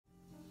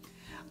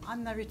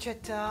Għanna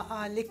riċetta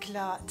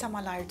għal-ikla ta'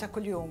 malajr ta'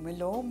 kuljum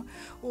illum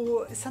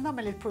u sa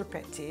nagħmel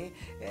il-pulpetti,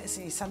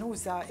 sa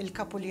nuża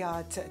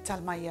il-kapuljat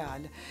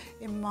tal-Majjal,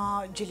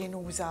 imma ġili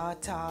nuża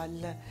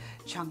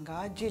tal-ċanga,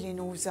 ġili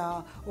nuża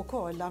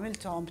wkoll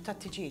għamilthom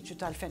tat-tiġiġ u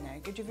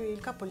tal-feneg, ġifieri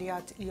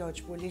il-kapuljat li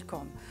jogħġbu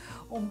lilkom.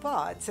 U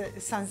mbagħad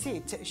sa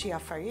nżid xi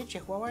affarijiet xi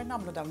ħwar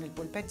nagħmlu dawn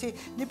il-pulpetti,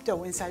 nibdew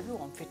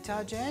insajruhom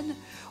fit-taġen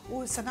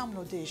u sa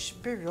nagħmlu dix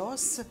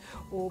bir-ross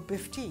u bi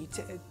ftit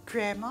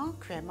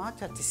krema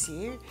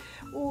tat-tisir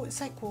u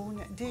se jkun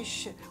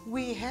dix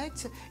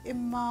wieħed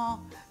imma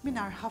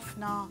mingħajr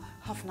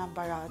ħafna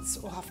imbarazz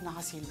u ħafna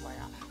ħasil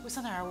wara. U se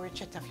naraw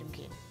ir-riċetta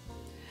flimkien.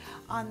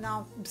 Għandna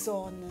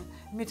bżonn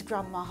 100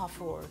 gramma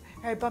ħafur,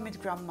 400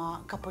 gramma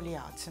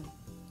kapuljat,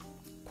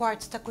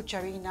 kwart ta'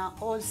 kuċċarina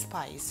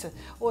allspice.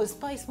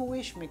 Allspice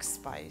mhuwiex mixed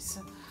spice.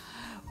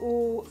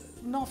 U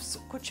nofs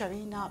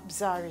kuċċarina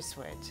bżar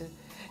iswed.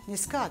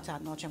 Niskata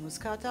noċe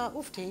muskata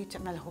u ftit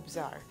melħu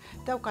bżar.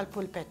 Dawk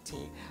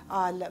għal-pulpetti,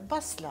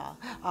 għal-basla,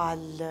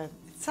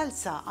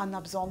 għal-salsa għandna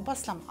bżonn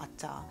basla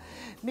mqatta,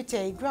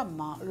 200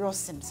 gramma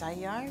ross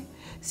imsajjar,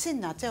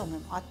 sinna tew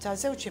mqatta,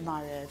 żewġ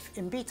imaref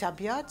imbit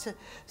abjad,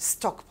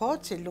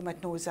 stockpot, illum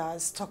qed nuża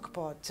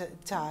stockpot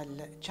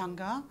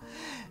tal-ċanga,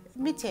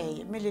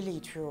 200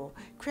 millilitru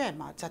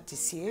krema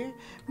tat-tisir,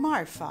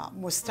 marfa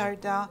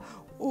mustarda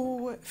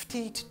u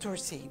ftit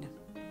tursin.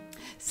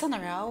 Sa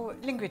naraw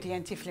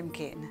l-ingredienti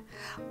flimkien.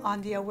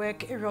 Għandi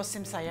hawnhekk ir-ross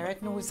imsajjar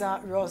qed nuża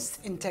ross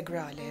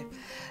integrali,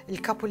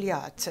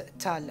 il-kapuljat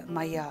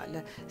tal-Majjal.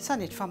 Sa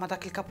nitfa' ma'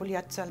 dak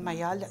il-kapuljat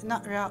tal-Majjal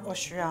naqra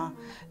 10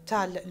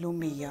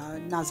 tal-lumija,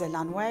 nażel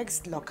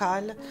wax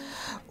lokal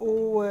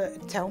u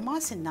tewma,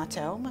 sinna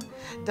tewm.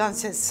 Dan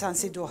se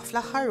nsiduh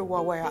fl-aħħar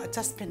huwa waraq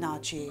ta'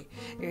 spinaċi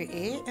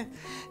irqiq.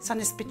 Sa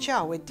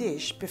nispiċċaw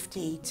id-dix bi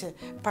ftit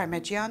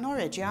parmigiano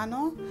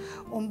reġjano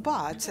u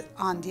mbagħad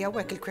għandi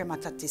hawnhekk il-krema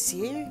tat-tisir,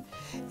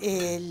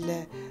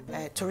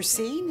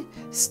 il-tursin,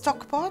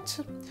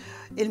 stockpot,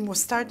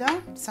 il-mustarda,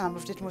 sa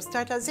nagħmlu ftit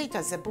mustarda, żejt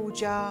ta'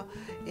 żebbuġa,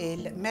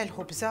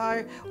 il-melħu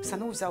bżar, u sa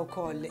nuża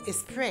wkoll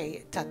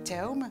spray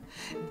tat-tewm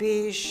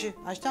biex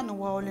għax dan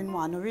huwa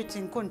all-in-one u rrid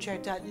inkun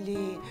ċerta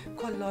li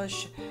kollox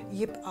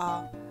jibqa'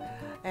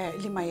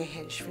 li ma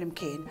jeħilx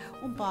flimkien.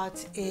 U mbagħad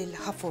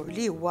il-ħafur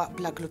li huwa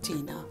bla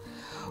glutina.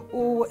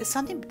 U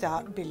sa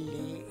nibda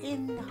billi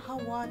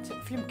inħawat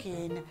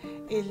flimkien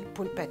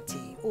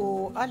il-pulpetti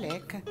u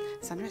għalhekk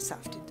sa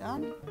nresaq ftit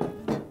dan.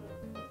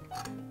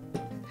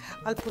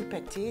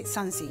 Għal-pulpetti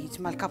sa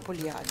nżid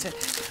mal-kapuljat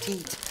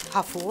ftit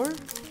ħafur,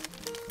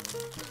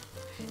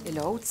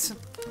 il-oats.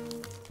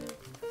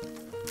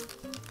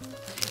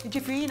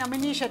 Ġifieri jiena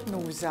m'iniex qed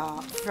nuża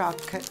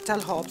frak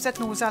tal-ħobż, qed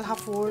nuża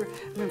l-ħafur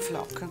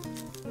minflok.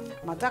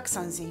 Ma dak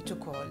sa nżid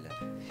ukoll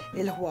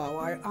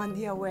il-ħwawar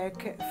għandi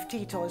hawnhekk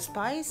ftit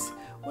allspice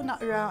u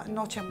naqra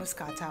noċe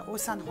muskata u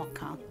sa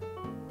nħokka.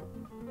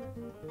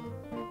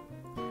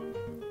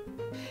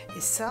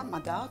 Issa ma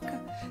dak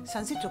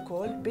sa nżid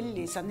ukoll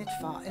billi sa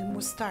nitfa'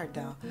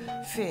 il-mustarda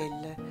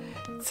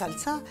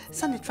fil-salsa,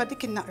 sa nitfa'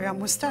 dik in-naqra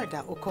mustarda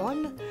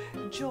ukoll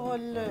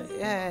ġol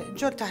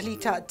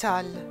taħlita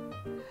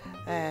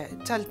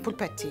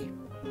tal-pulpetti.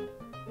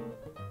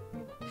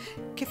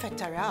 Kif qed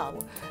taraw,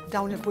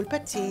 dawn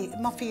il-pulpetti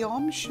ma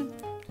fihomx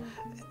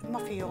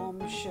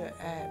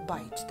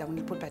bajt dawn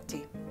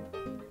il-pulpetti.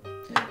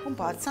 U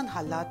mbagħad sa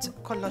nħallat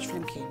kollox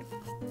flimkien.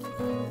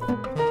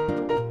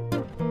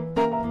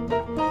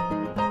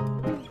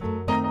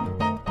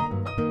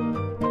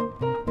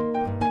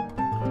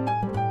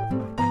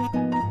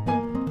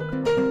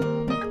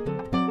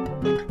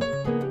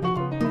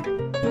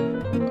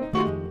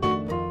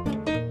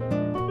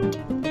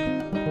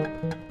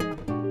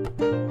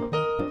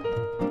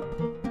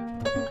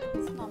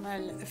 Sa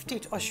nagħmel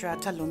ftit qoxra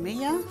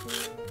tal-lumija.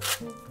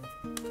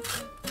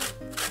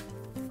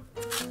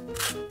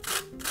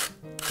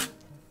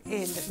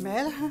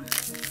 Il-melħ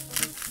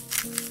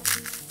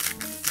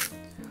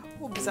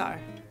u bżar.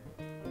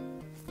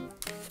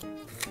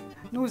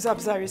 Nuża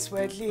bżar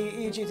iswed li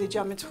jiġi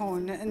diġà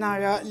mitħun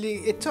nara li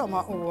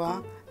t-toma huwa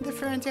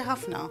differenti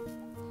ħafna.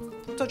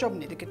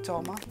 Toġobni dik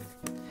it-toma.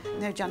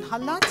 Nerġa'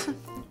 nħallat.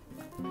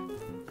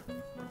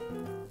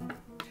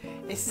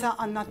 Issa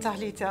għandna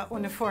taħlita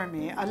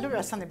uniformi, allura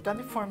sa nibda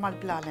nifforma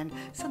l-blalen,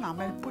 sa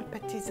nagħmel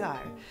pulpetti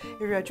żgħar.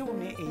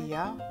 Ir-raġuni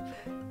hija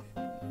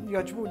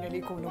joġbuni li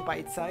jkunu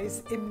bite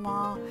size,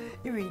 imma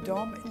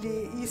jridhom li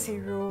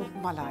jisiru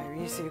malajr,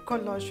 jisir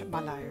kollox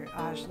malajr,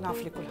 għax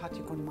naf li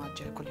kulħadd ikun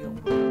maġġel kuljum.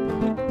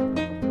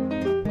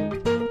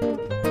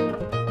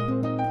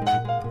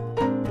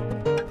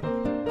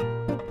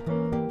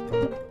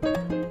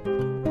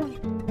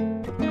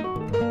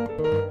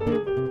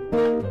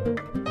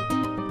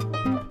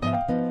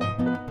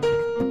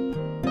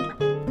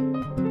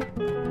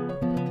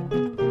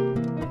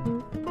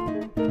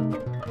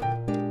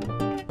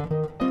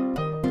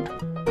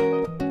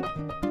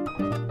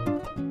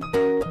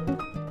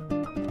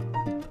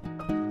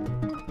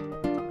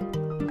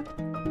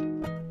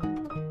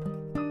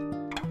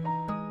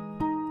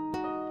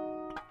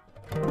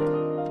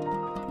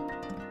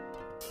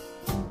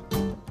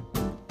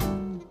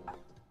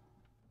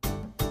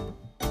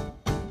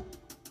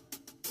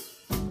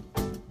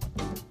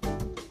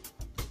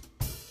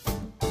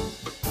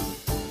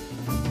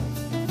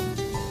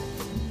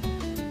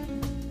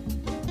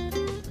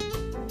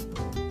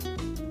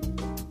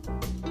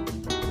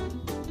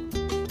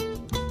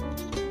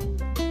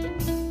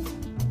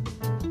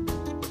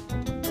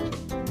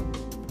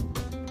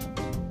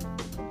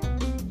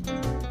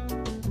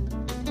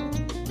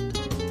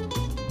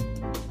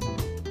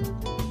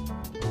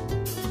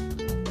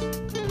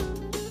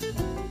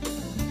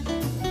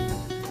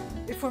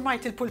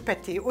 Formajt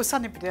il-pulpetti u sa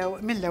nibdew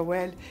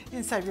mill-ewwel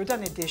insajru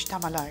dan id-dix ta'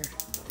 malajr.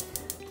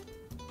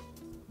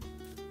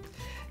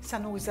 Sa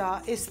nuża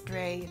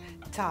spray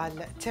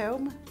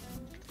tal-tewm.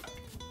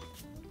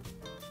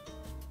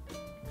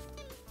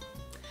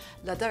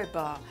 La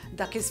darba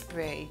dak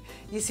spray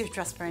jisir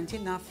trasparenti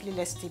naf li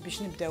lesti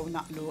biex nibdew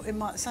naqlu,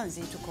 imma sa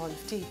nżid ukoll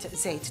ftit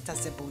żejt ta'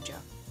 żebbuġa.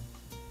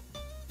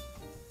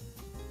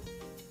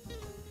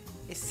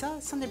 Issa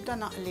sa nibda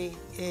naqli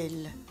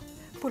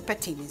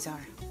il-pulpettini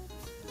żgħar.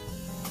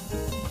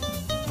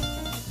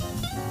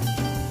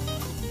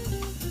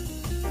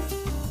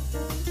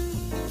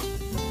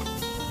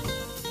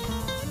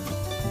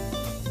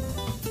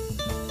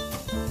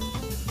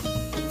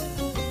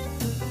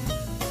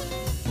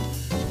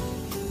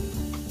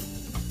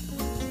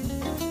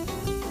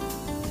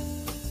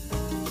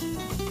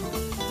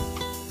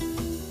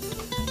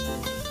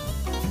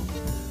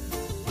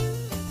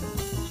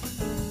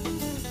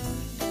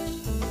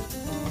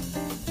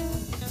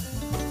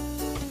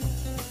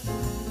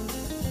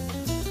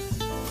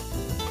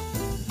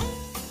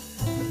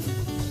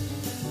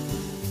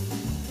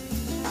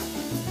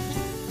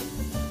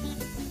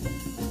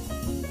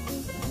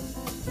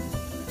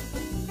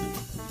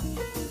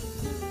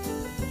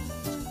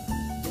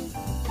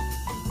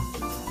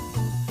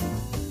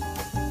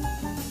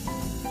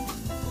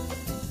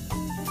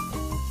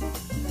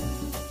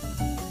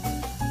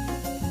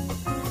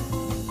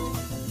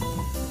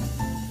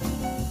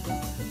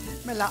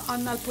 Mela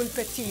għandna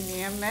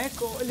l-pulpettini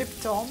hemmhekk u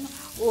libthom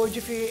u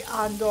ġifieri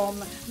għandhom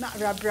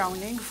naqra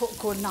browning fuq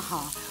kull naħa.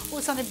 U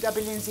sa nibda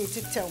billi nżid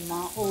it-tewma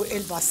u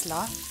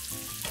l-basla.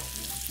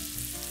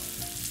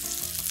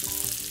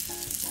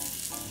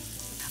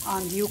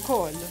 Għandi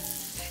wkoll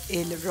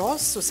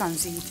il-ross u sa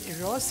nżid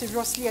ir-ross.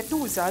 Ir-ross li qed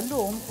nuża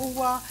llum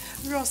huwa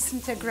ross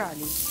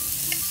integrali.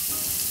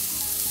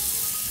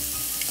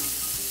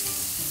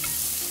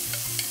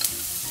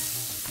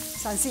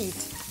 Sa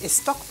nżid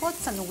is-stock pot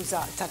sa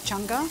nuża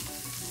taċ-ċanga.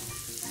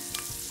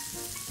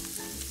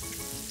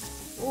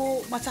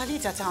 U ma'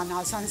 taħlita tagħna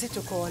sa nżid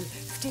ukoll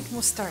ftit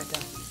mustarda.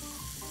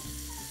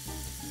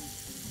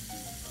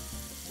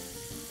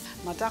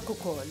 Ma' dak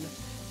ukoll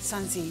sa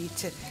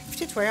nżid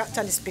ftit weraq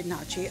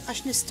tal-ispinaċi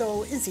għax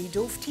nistgħu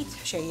nżidu ftit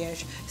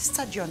ħxejjex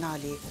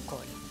staġjonali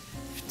wkoll.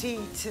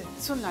 Ftit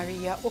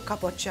sunnarija u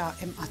kaboċċa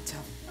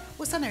imqatta.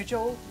 U sa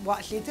nerġgħu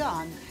waqt li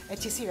dan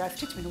qed jisir għal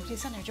ftit minuti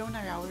sa nerġgħu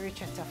naraw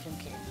ir-riċetta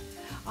flimkien.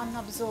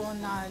 Għandna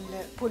bżonn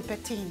għal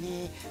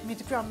pulpettini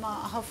 100 gramma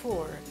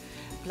ħafur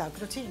bla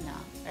glutina,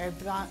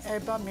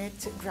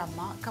 400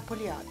 gramma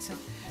kapuljat,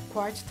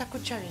 kwart ta'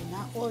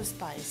 kuċċarina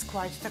allspice,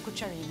 kwart ta'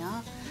 kuċċarina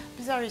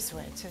bżar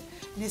iswed,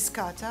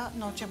 niskata,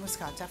 noċe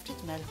muskata,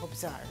 ftit melħ u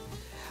bżar.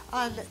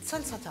 Għal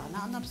salsa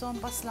tagħna għandna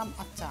bżonn basla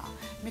mqatta,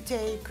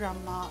 200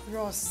 gramma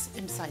ross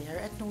imsajjer,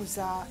 qed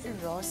nuża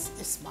ir-ross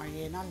ismar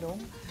jiena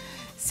llum,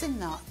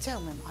 sinna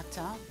tewm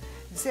imqatta,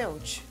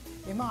 żewġ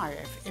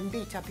imaref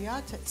imbita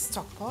bjad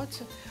stock pot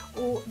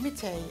u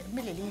 200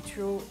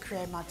 ml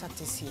krema ta'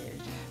 tisjir,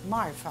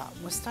 marfa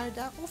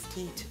mustarda u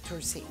ftit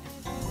tursin.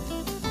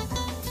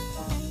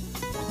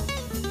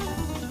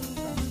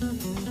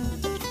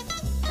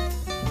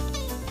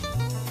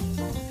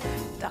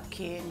 Dak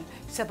kien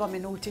 7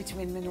 minuti,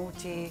 8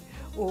 minuti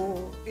u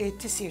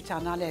t-tisjir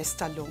tagħna lest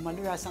tal-lum,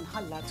 allura sa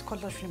nħallat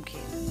kollox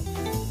flimkien.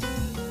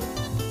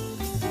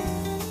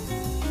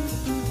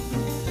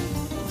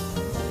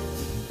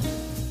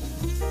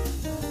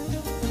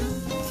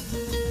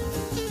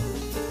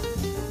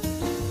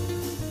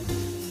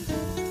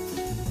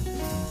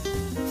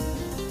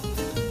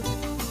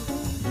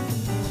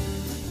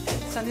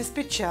 Sa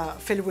nispiċċa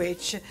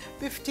fil-wiċċ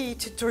bi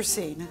ftit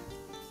tursin.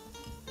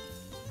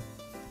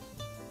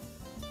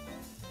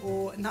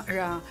 U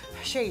naqra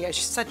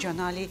ħxejjex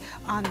staġjonali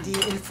għandi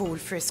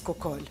il-ful frisk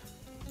ukoll.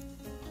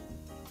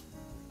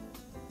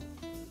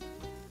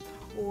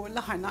 U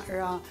l-aħħar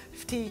naqra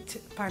ftit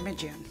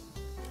parmigian.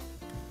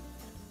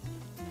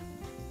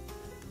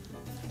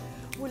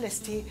 U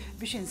lesti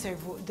biex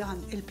inservu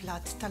dan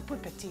il-platt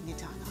tal-pulpettini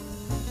tagħna.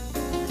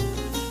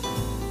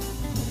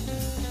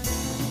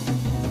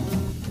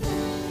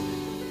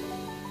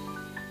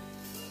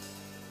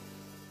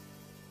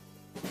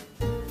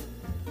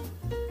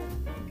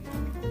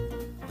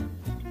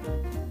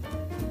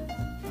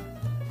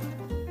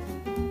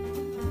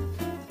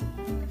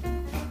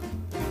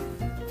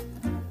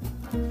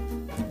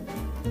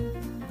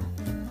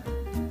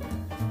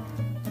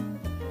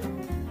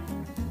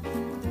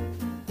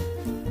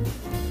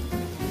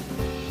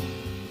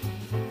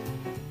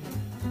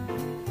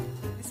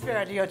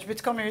 Nispera li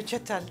jogħġbitkom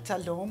ir-riċetta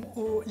tal-lum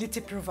u li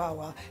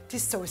tippruvawa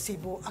tistgħu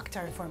jsibu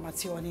aktar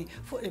informazzjoni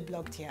fuq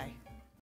il-blog tiegħi.